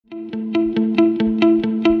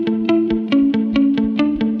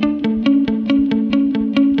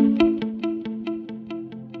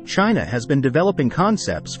China has been developing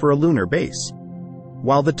concepts for a lunar base.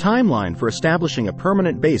 While the timeline for establishing a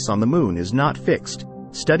permanent base on the moon is not fixed,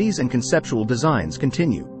 studies and conceptual designs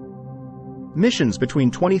continue. Missions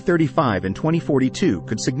between 2035 and 2042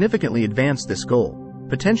 could significantly advance this goal,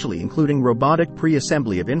 potentially including robotic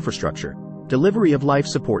pre-assembly of infrastructure, delivery of life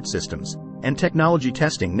support systems, and technology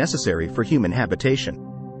testing necessary for human habitation.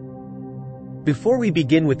 Before we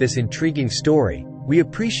begin with this intriguing story, we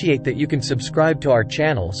appreciate that you can subscribe to our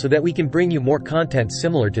channel so that we can bring you more content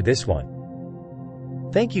similar to this one.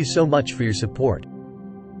 Thank you so much for your support.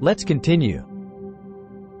 Let's continue.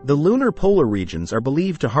 The lunar polar regions are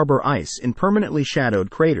believed to harbor ice in permanently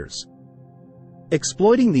shadowed craters.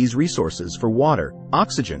 Exploiting these resources for water,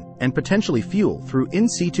 oxygen, and potentially fuel through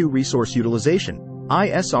in-situ resource utilization,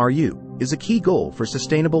 ISRU, is a key goal for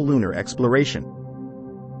sustainable lunar exploration.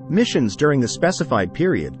 Missions during the specified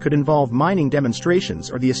period could involve mining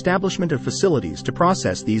demonstrations or the establishment of facilities to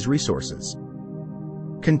process these resources.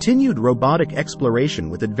 Continued robotic exploration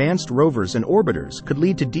with advanced rovers and orbiters could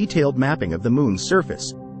lead to detailed mapping of the moon's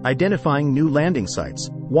surface, identifying new landing sites,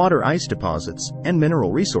 water ice deposits, and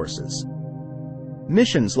mineral resources.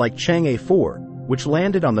 Missions like Chang'e 4, which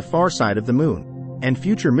landed on the far side of the moon, and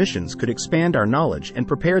future missions could expand our knowledge and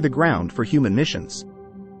prepare the ground for human missions.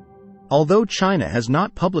 Although China has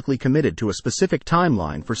not publicly committed to a specific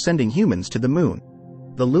timeline for sending humans to the moon,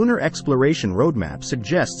 the Lunar Exploration Roadmap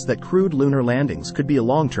suggests that crewed lunar landings could be a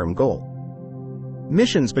long-term goal.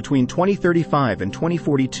 Missions between 2035 and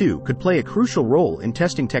 2042 could play a crucial role in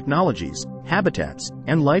testing technologies, habitats,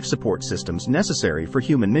 and life support systems necessary for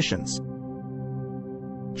human missions.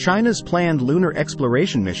 China's planned lunar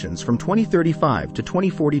exploration missions from 2035 to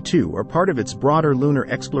 2042 are part of its broader lunar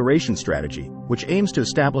exploration strategy, which aims to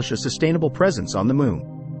establish a sustainable presence on the moon.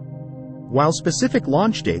 While specific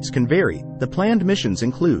launch dates can vary, the planned missions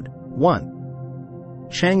include 1.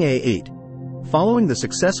 Chang'e 8. Following the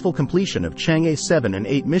successful completion of Chang'e 7 and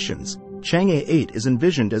 8 missions, Chang'e 8 is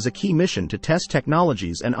envisioned as a key mission to test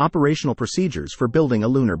technologies and operational procedures for building a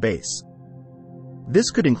lunar base. This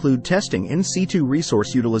could include testing in-situ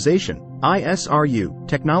resource utilization, ISRU,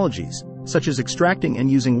 technologies, such as extracting and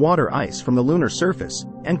using water ice from the lunar surface,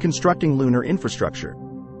 and constructing lunar infrastructure.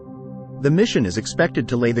 The mission is expected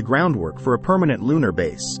to lay the groundwork for a permanent lunar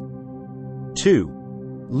base.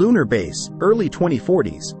 2. Lunar base, early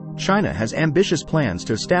 2040s. China has ambitious plans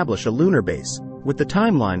to establish a lunar base, with the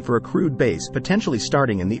timeline for a crewed base potentially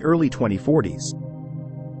starting in the early 2040s.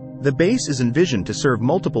 The base is envisioned to serve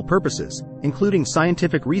multiple purposes, including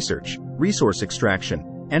scientific research, resource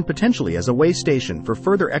extraction, and potentially as a way station for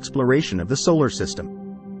further exploration of the solar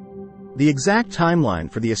system. The exact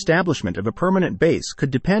timeline for the establishment of a permanent base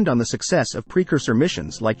could depend on the success of precursor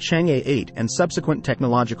missions like Chang'e 8 and subsequent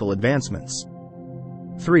technological advancements.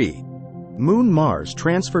 3. Moon-Mars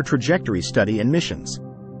transfer trajectory study and missions.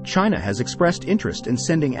 China has expressed interest in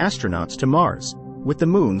sending astronauts to Mars, with the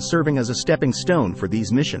moon serving as a stepping stone for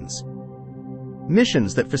these missions.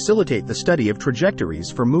 Missions that facilitate the study of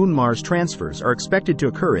trajectories for Moon-Mars transfers are expected to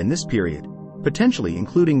occur in this period, potentially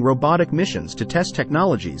including robotic missions to test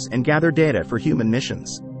technologies and gather data for human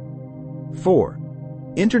missions. 4.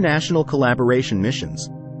 International collaboration missions.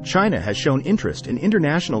 China has shown interest in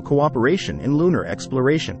international cooperation in lunar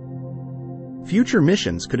exploration. Future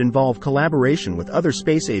missions could involve collaboration with other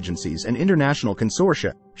space agencies and international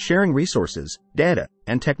consortia, sharing resources, data,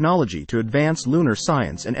 and technology to advance lunar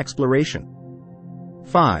science and exploration.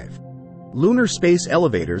 5. Lunar space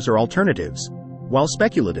elevators or alternatives. While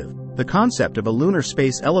speculative, the concept of a lunar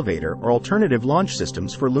space elevator or alternative launch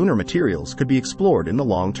systems for lunar materials could be explored in the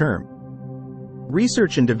long term.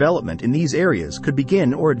 Research and development in these areas could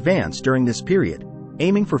begin or advance during this period,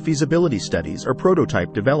 aiming for feasibility studies or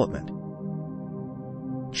prototype development.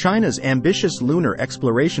 China's ambitious lunar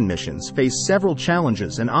exploration missions face several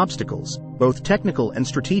challenges and obstacles, both technical and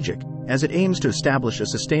strategic, as it aims to establish a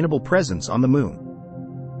sustainable presence on the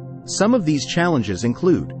moon. Some of these challenges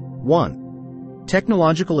include 1.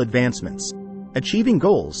 Technological advancements. Achieving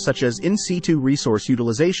goals such as in-situ resource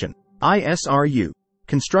utilization, ISRU,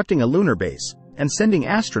 constructing a lunar base, and sending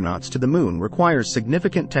astronauts to the moon requires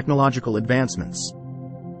significant technological advancements.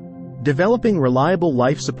 Developing reliable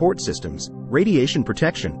life support systems, radiation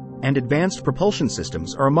protection, and advanced propulsion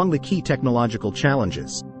systems are among the key technological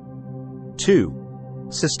challenges. 2.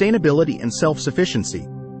 Sustainability and self-sufficiency.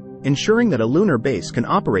 Ensuring that a lunar base can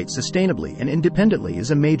operate sustainably and independently is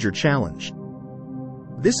a major challenge.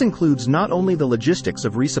 This includes not only the logistics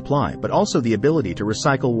of resupply but also the ability to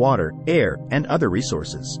recycle water, air, and other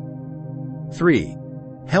resources. 3.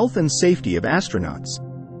 Health and safety of astronauts.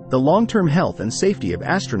 The long-term health and safety of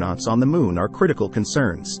astronauts on the moon are critical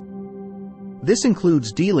concerns. This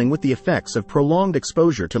includes dealing with the effects of prolonged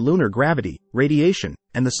exposure to lunar gravity, radiation,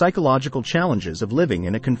 and the psychological challenges of living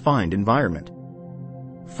in a confined environment.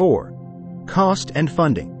 4. Cost and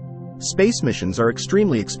funding. Space missions are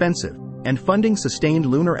extremely expensive, and funding sustained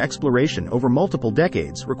lunar exploration over multiple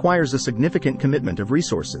decades requires a significant commitment of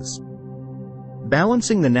resources.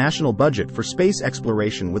 Balancing the national budget for space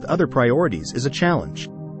exploration with other priorities is a challenge.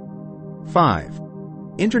 5.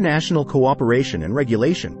 International cooperation and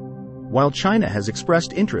regulation. While China has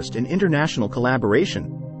expressed interest in international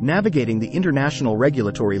collaboration, navigating the international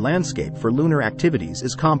regulatory landscape for lunar activities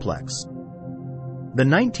is complex. The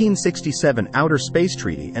 1967 Outer Space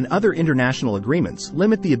Treaty and other international agreements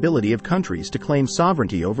limit the ability of countries to claim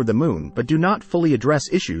sovereignty over the Moon but do not fully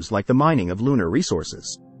address issues like the mining of lunar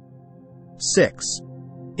resources. 6.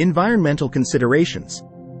 Environmental considerations.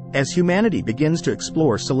 As humanity begins to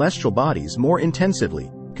explore celestial bodies more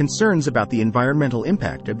intensively, concerns about the environmental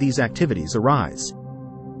impact of these activities arise.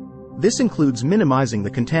 This includes minimizing the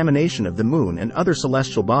contamination of the Moon and other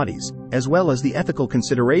celestial bodies, as well as the ethical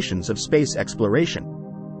considerations of space exploration.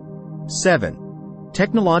 7.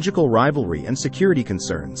 Technological rivalry and security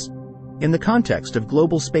concerns. In the context of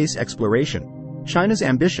global space exploration, China's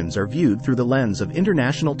ambitions are viewed through the lens of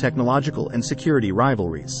international technological and security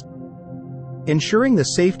rivalries. Ensuring the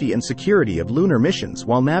safety and security of lunar missions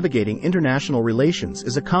while navigating international relations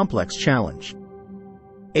is a complex challenge.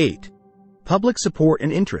 8. Public support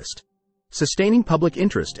and interest. Sustaining public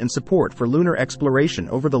interest and support for lunar exploration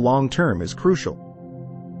over the long term is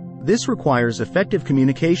crucial. This requires effective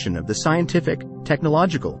communication of the scientific,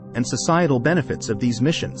 technological, and societal benefits of these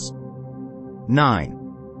missions. 9.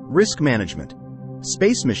 Risk management.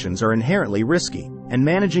 Space missions are inherently risky, and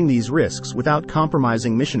managing these risks without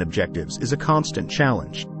compromising mission objectives is a constant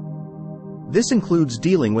challenge. This includes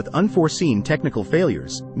dealing with unforeseen technical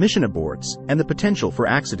failures, mission aborts, and the potential for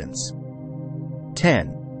accidents.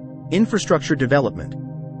 10. Infrastructure development.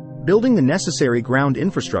 Building the necessary ground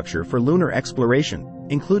infrastructure for lunar exploration,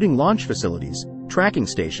 including launch facilities, tracking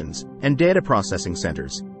stations, and data processing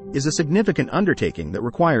centers, is a significant undertaking that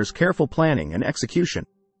requires careful planning and execution.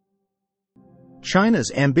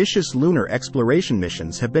 China's ambitious lunar exploration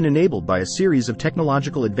missions have been enabled by a series of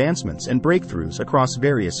technological advancements and breakthroughs across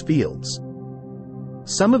various fields.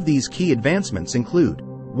 Some of these key advancements include: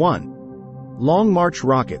 1. Long March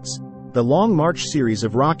rockets. The Long March series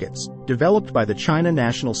of rockets, developed by the China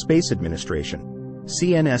National Space Administration,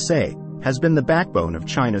 CNSA, has been the backbone of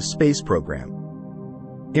China's space program.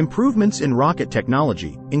 Improvements in rocket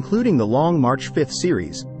technology, including the Long March 5th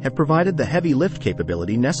series, have provided the heavy lift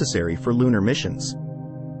capability necessary for lunar missions.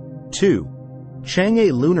 2.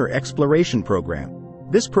 Chang'e Lunar Exploration Program.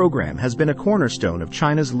 This program has been a cornerstone of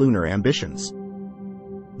China's lunar ambitions.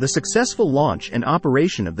 The successful launch and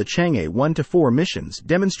operation of the Chang'e 1-4 missions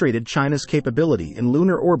demonstrated China's capability in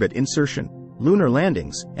lunar orbit insertion, lunar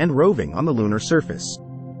landings, and roving on the lunar surface.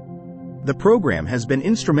 The program has been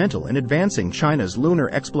instrumental in advancing China's lunar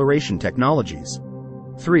exploration technologies.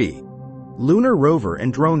 3. Lunar rover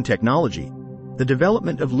and drone technology. The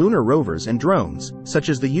development of lunar rovers and drones, such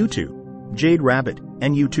as the U-2, Jade Rabbit,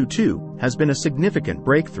 and U-22, has been a significant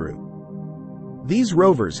breakthrough. These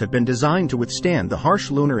rovers have been designed to withstand the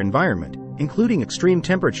harsh lunar environment, including extreme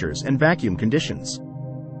temperatures and vacuum conditions.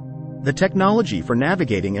 The technology for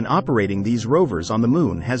navigating and operating these rovers on the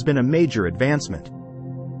Moon has been a major advancement.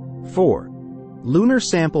 4. Lunar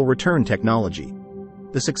sample return technology.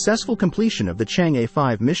 The successful completion of the Chang'e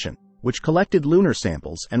 5 mission, which collected lunar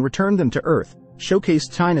samples and returned them to Earth,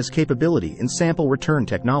 showcased China's capability in sample return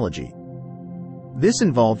technology. This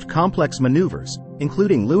involved complex maneuvers,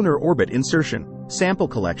 including lunar orbit insertion, sample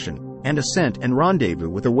collection, and ascent and rendezvous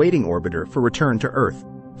with a waiting orbiter for return to Earth.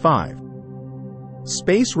 5.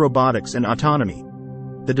 Space robotics and autonomy.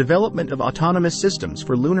 The development of autonomous systems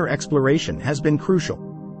for lunar exploration has been crucial.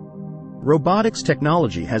 Robotics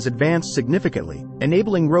technology has advanced significantly,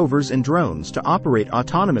 enabling rovers and drones to operate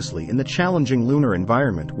autonomously in the challenging lunar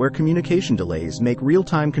environment where communication delays make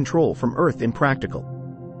real-time control from Earth impractical.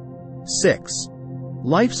 6.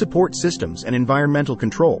 Life support systems and environmental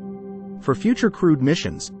control. For future crewed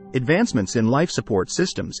missions, advancements in life support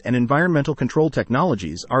systems and environmental control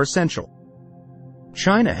technologies are essential.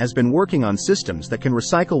 China has been working on systems that can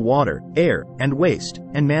recycle water, air, and waste,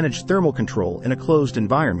 and manage thermal control in a closed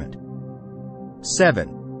environment. 7.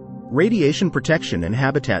 Radiation protection and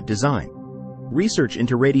habitat design. Research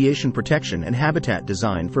into radiation protection and habitat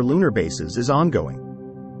design for lunar bases is ongoing.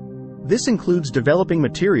 This includes developing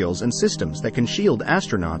materials and systems that can shield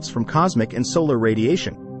astronauts from cosmic and solar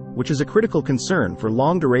radiation, which is a critical concern for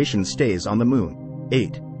long-duration stays on the Moon.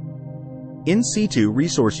 8. In-situ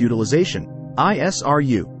resource utilization,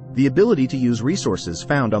 ISRU. the ability to use resources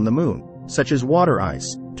found on the moon, such as water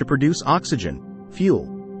ice, to produce oxygen, fuel,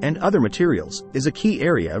 and other materials, is a key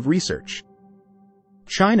area of research.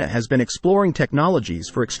 China has been exploring technologies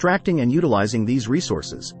for extracting and utilizing these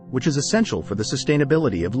resources, which is essential for the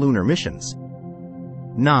sustainability of lunar missions.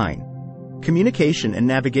 9. Communication and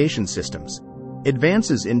navigation systems.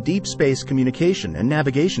 Advances in deep space communication and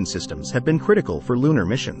navigation systems have been critical for lunar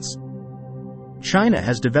missions. China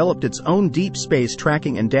has developed its own deep space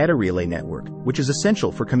tracking and data relay network, which is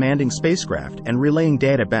essential for commanding spacecraft and relaying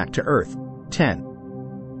data back to Earth.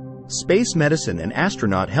 10. Space medicine and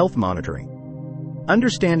astronaut health monitoring.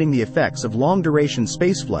 Understanding the effects of long-duration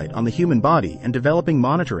spaceflight on the human body and developing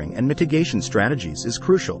monitoring and mitigation strategies is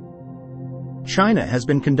crucial. China has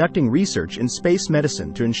been conducting research in space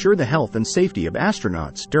medicine to ensure the health and safety of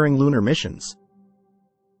astronauts during lunar missions.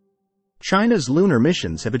 China's lunar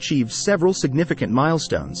missions have achieved several significant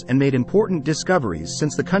milestones and made important discoveries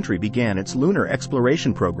since the country began its lunar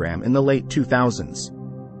exploration program in the late 2000s.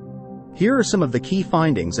 Here are some of the key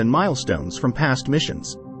findings and milestones from past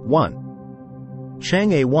missions. 1.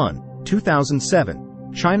 Chang'e 1,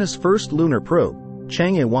 2007, China's first lunar probe,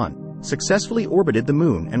 Chang'e 1, successfully orbited the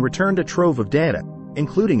moon and returned a trove of data,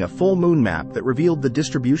 including a full moon map that revealed the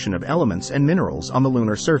distribution of elements and minerals on the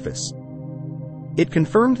lunar surface. It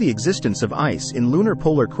confirmed the existence of ice in lunar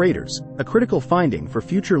polar craters, a critical finding for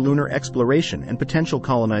future lunar exploration and potential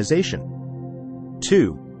colonization.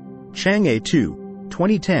 2. Chang'e 2,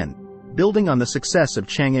 2010, building on the success of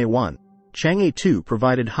Chang'e 1, Chang'e 2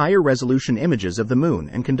 provided higher resolution images of the moon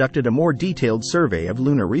and conducted a more detailed survey of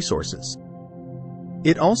lunar resources.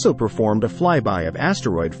 It also performed a flyby of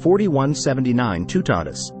asteroid 4179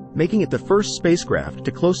 Toutatis, making it the first spacecraft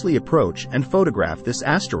to closely approach and photograph this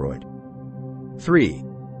asteroid. 3.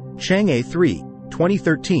 Chang'e 3,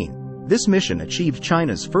 2013. This mission achieved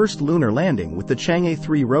China's first lunar landing with the Chang'e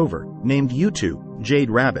 3 rover, named U2, Jade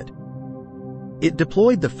Rabbit. It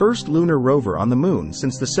deployed the first lunar rover on the moon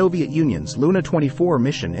since the Soviet Union's Luna 24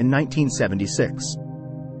 mission in 1976.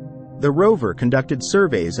 The rover conducted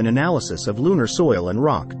surveys and analysis of lunar soil and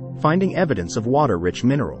rock, finding evidence of water-rich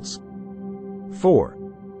minerals. 4.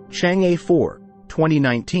 Chang'e 4,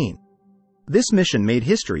 2019. This mission made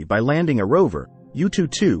history by landing a rover,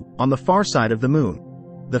 U2-2, on the far side of the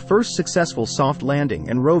moon, the first successful soft landing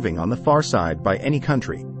and roving on the far side by any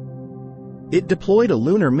country. It deployed a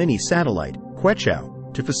lunar mini-satellite,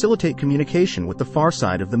 Queqiao, to facilitate communication with the far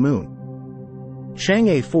side of the moon.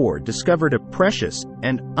 Chang'e 4 discovered a precious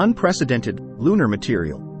and unprecedented lunar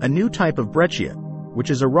material, a new type of breccia,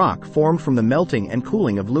 which is a rock formed from the melting and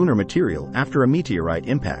cooling of lunar material after a meteorite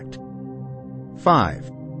impact.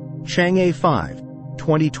 5. Chang'e 5,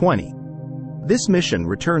 2020. This mission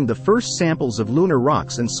returned the first samples of lunar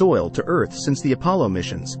rocks and soil to Earth since the Apollo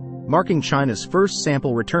missions, marking China's first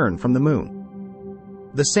sample return from the moon.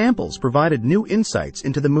 The samples provided new insights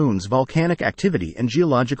into the moon's volcanic activity and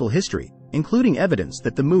geological history, including evidence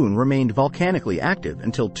that the moon remained volcanically active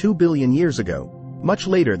until 2 billion years ago, much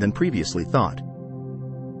later than previously thought.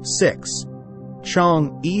 6.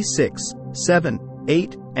 Chang'e 6, 7,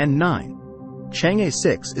 8, and 9. Chang'e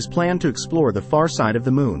 6 is planned to explore the far side of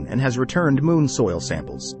the moon and has returned moon soil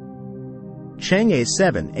samples. Chang'e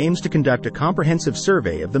 7 aims to conduct a comprehensive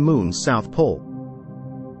survey of the moon's south pole.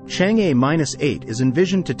 Chang'e-8 is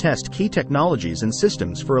envisioned to test key technologies and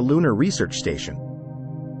systems for a lunar research station.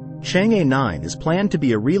 Chang'e 9 is planned to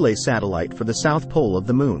be a relay satellite for the south pole of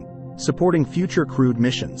the moon, supporting future crewed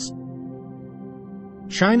missions.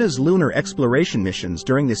 China's lunar exploration missions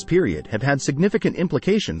during this period have had significant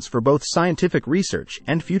implications for both scientific research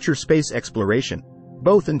and future space exploration,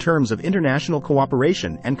 both in terms of international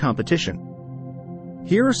cooperation and competition.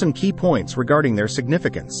 Here are some key points regarding their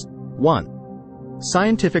significance. 1.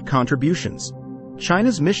 Scientific contributions.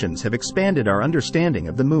 China's missions have expanded our understanding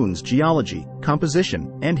of the moon's geology,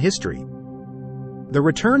 composition, and history. The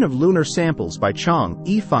return of lunar samples by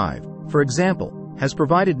Chang'e 5, for example, has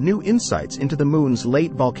provided new insights into the moon's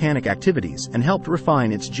late volcanic activities and helped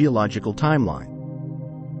refine its geological timeline.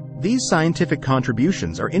 These scientific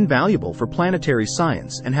contributions are invaluable for planetary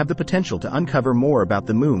science and have the potential to uncover more about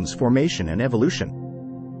the moon's formation and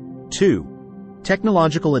evolution. 2.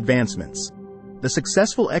 Technological advancements. The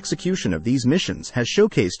successful execution of these missions has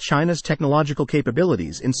showcased China's technological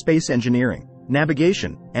capabilities in space engineering,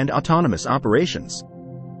 navigation, and autonomous operations.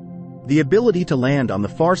 The ability to land on the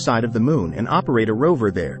far side of the moon and operate a rover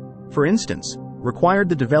there, for instance, required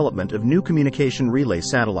the development of new communication relay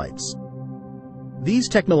satellites. These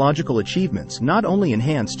technological achievements not only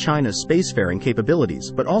enhance China's spacefaring capabilities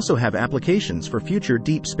but also have applications for future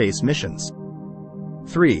deep space missions.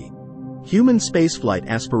 3. Human spaceflight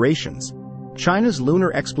aspirations. China's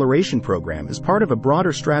lunar exploration program is part of a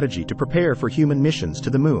broader strategy to prepare for human missions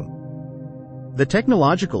to the moon. The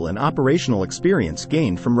technological and operational experience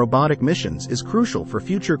gained from robotic missions is crucial for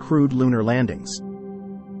future crewed lunar landings.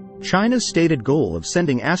 China's stated goal of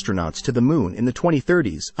sending astronauts to the moon in the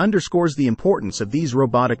 2030s underscores the importance of these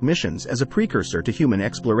robotic missions as a precursor to human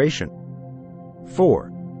exploration.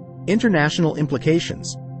 4. International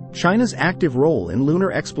implications. China's active role in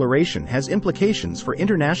lunar exploration has implications for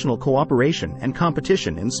international cooperation and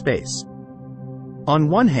competition in space. On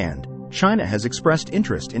one hand, China has expressed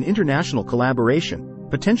interest in international collaboration,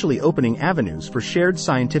 potentially opening avenues for shared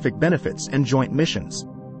scientific benefits and joint missions.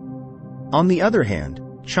 On the other hand,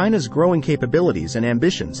 China's growing capabilities and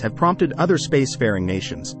ambitions have prompted other spacefaring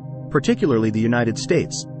nations, particularly the United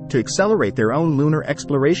States, to accelerate their own lunar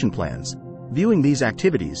exploration plans, viewing these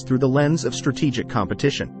activities through the lens of strategic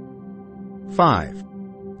competition. 5.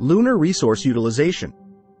 Lunar resource utilization.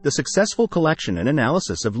 The successful collection and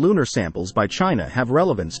analysis of lunar samples by China have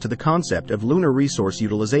relevance to the concept of lunar resource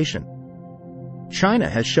utilization. China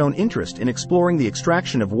has shown interest in exploring the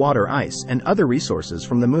extraction of water ice and other resources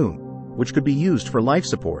from the moon, which could be used for life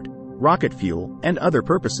support, rocket fuel, and other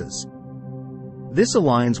purposes. This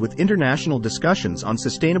aligns with international discussions on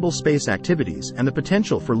sustainable space activities and the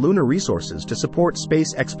potential for lunar resources to support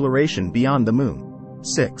space exploration beyond the moon.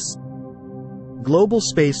 6. Global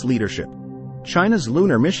space leadership. China's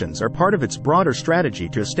lunar missions are part of its broader strategy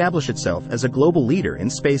to establish itself as a global leader in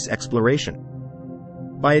space exploration.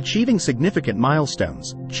 By achieving significant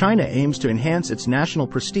milestones, China aims to enhance its national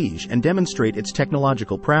prestige and demonstrate its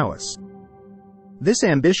technological prowess. This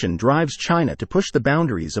ambition drives China to push the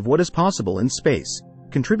boundaries of what is possible in space,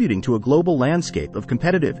 contributing to a global landscape of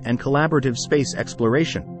competitive and collaborative space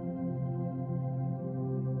exploration.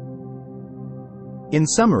 In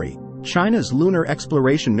summary, China's lunar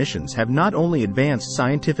exploration missions have not only advanced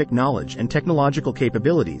scientific knowledge and technological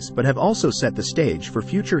capabilities but have also set the stage for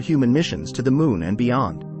future human missions to the moon and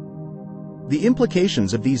beyond. The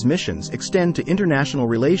implications of these missions extend to international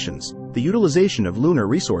relations, the utilization of lunar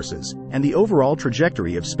resources, and the overall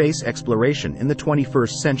trajectory of space exploration in the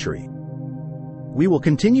 21st century. We will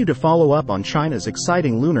continue to follow up on China's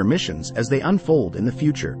exciting lunar missions as they unfold in the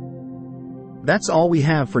future. That's all we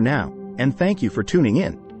have for now, and thank you for tuning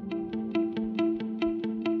in.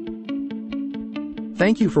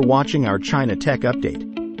 Thank you for watching our China Tech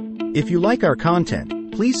Update. If you like our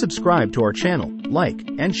content, please subscribe to our channel, like,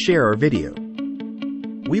 and share our video.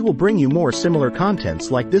 We will bring you more similar contents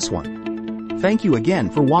like this one. Thank you again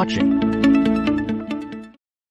for watching.